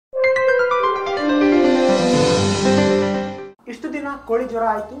ಕೋಳಿ ಜ್ವರ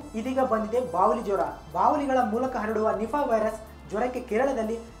ಆಯಿತು, ಇದೀಗ ಬಂದಿದೆ ಬಾವಲಿ ಜ್ವರ. ಬಾವಲಿಗಳ ಮೂಲಕ ಹರಡುವ ನಿಫಾ ವೈರಸ್ ಜ್ವರಕ್ಕೆ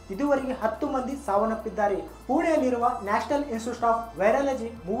ಕೇರಳದಲ್ಲಿ ಇದುವರೆಗೆ 10 ಮಂದಿ ಸಾವನ್ನಪ್ಪಿದ್ದಾರೆ. ಪುಣೆಯಲ್ಲಿರುವ ನ್ಯಾಷನಲ್ ಇನ್ಸ್ಟಿಟ್ಯೂಟ್ ಆಫ್ ವೈರಾಲಜಿ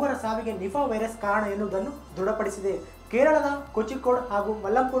 3 ಸಾವಿಗೆ ನಿಫಾ ವೈರಸ್ ಕಾರಣ ಎನ್ನುವುದನ್ನು ದೃಢಪಡಿಸಿದೆ. ಕೇರಳದ ಕೋಚಿಕೋಡ್ ಹಾಗೂ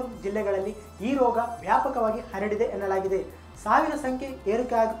ಮಲ್ಲಪುರಂ ಜಿಲ್ಲೆಗಳಲ್ಲಿ ಈ ರೋಗ ವ್ಯಾಪಕವಾಗಿ ಹರಡಿದೆ ಎನ್ನಲಾಗಿದೆ. ಸಾವಿನ ಸಂಖ್ಯೆ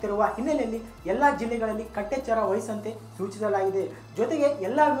ಏರಿಕೆಯಾಗುತ್ತಿರುವ ಹಿನ್ನೆಲೆಯಲ್ಲಿ ಎಲ್ಲ ಜಿಲ್ಲೆಗಳಲ್ಲಿ ಕಟ್ಟೆಚ್ಚರ ವಹಿಸಂತೆ ಸೂಚಿಸಲಾಗಿದೆ. ಜೊತೆಗೆ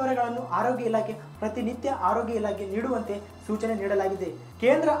ಎಲ್ಲ ವಿವರಗಳನ್ನು ಆರೋಗ್ಯ ಇಲಾಖೆ ಪ್ರತಿನಿತ್ಯ ಆರೋಗ್ಯ ಇಲಾಖೆ ನೀಡುವಂತೆ ಸೂಚನೆ ನೀಡಲಾಗಿದೆ.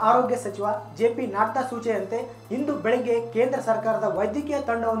 ಕೇಂದ್ರ ಆರೋಗ್ಯ ಸಚಿವ ಜೆಪಿ ನಡ್ಡಾ ಸೂಚನೆಯಂತೆ ಇಂದು ಬೆಳಗ್ಗೆ ಕೇಂದ್ರ ಸರ್ಕಾರದ ವೈದ್ಯಕೀಯ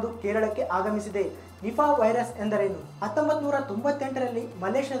ತಂಡವೊಂದು ಕೇರಳಕ್ಕೆ ಆಗಮಿಸಿದೆ. ನಿಫಾ ವೈರಸ್ ಎಂದರೇನು? 1998ರಲ್ಲಿ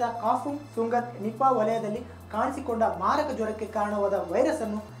ಮಲೇಷ್ಯಾದ ಕಾಫುಮ್ ಸುಂಗತ್ ನಿಫಾ ವಲಯದಲ್ಲಿ ಕಾಣಿಸಿಕೊಂಡ ಮಾರಕ ಜ್ವರಕ್ಕೆ ಕಾರಣವಾದ ವೈರಸ್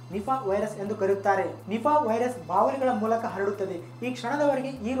ಅನ್ನು ನಿಫಾ ವೈರಸ್ ಎಂದು ಕರೆಯುತ್ತಾರೆ. ನಿಫಾ ವೈರಸ್ ಬಾವಲಿಗಳ ಮೂಲಕ ಹರಡುತ್ತದೆ. ಈ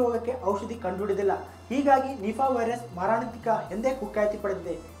ಕ್ಷಣದವರೆಗೆ ಈ ರೋಗಕ್ಕೆ ಔಷಧಿ ಕಂಡುಹಿಡಿದಿಲ್ಲ. ಹೀಗಾಗಿ ನಿಫಾ ವೈರಸ್ ಮಾರಣಾಂತಿಕ ಎಂದೇ ಕುಖ್ಯಾತಿ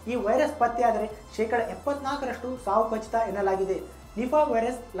ಪಡೆದಿದೆ. ಈ ವೈರಸ್ ಪತ್ತೆಯಾದರೆ 74% ಸಾವು ಖಚಿತ ಎನ್ನಲಾಗಿದೆ. ನಿಫಾ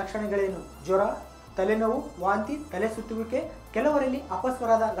ವೈರಸ್ ಲಕ್ಷಣಗಳೇನು? ಜ್ವರ, ತಲೆನೋವು, ವಾಂತಿ, ತಲೆ ಸುತ್ತುವಿಕೆ, ಕೆಲವರಲ್ಲಿ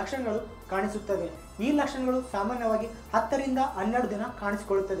ಅಪಸ್ವರದ ಲಕ್ಷಣಗಳು ಕಾಣಿಸುತ್ತವೆ. ಈ ಲಕ್ಷಣಗಳು ಸಾಮಾನ್ಯವಾಗಿ 10 ರಿಂದ 12 ದಿನ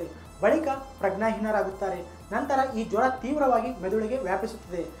ಕಾಣಿಸಿಕೊಳ್ಳುತ್ತದೆ. ಬಳಿಕ ಪ್ರಜ್ಞಾಹೀನರಾಗುತ್ತಾರೆ. ನಂತರ ಈ ಜ್ವರ ತೀವ್ರವಾಗಿ ಮೆದುಳಿಗೆ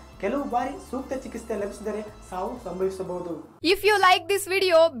ವ್ಯಾಪಿಸುತ್ತದೆ. ಕೆಲವು ಬಾರಿ ಸೂಕ್ತ ಚಿಕಿತ್ಸೆ ಲಭಿಸಿದರೆ ಸಾವು ಸಂಭವಿಸಬಹುದು. If you like this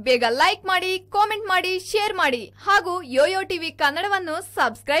video, ಬೇಗ ಲೈಕ್ ಮಾಡಿ, ಕಾಮೆಂಟ್ ಮಾಡಿ, ಶೇರ್ ಮಾಡಿ ಹಾಗೂ ಯೋಯೋ ಟಿವಿ ಕನ್ನಡವನ್ನು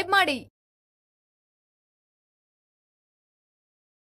ಸಬ್ಸ್ಕ್ರೈಬ್ ಮಾಡಿ.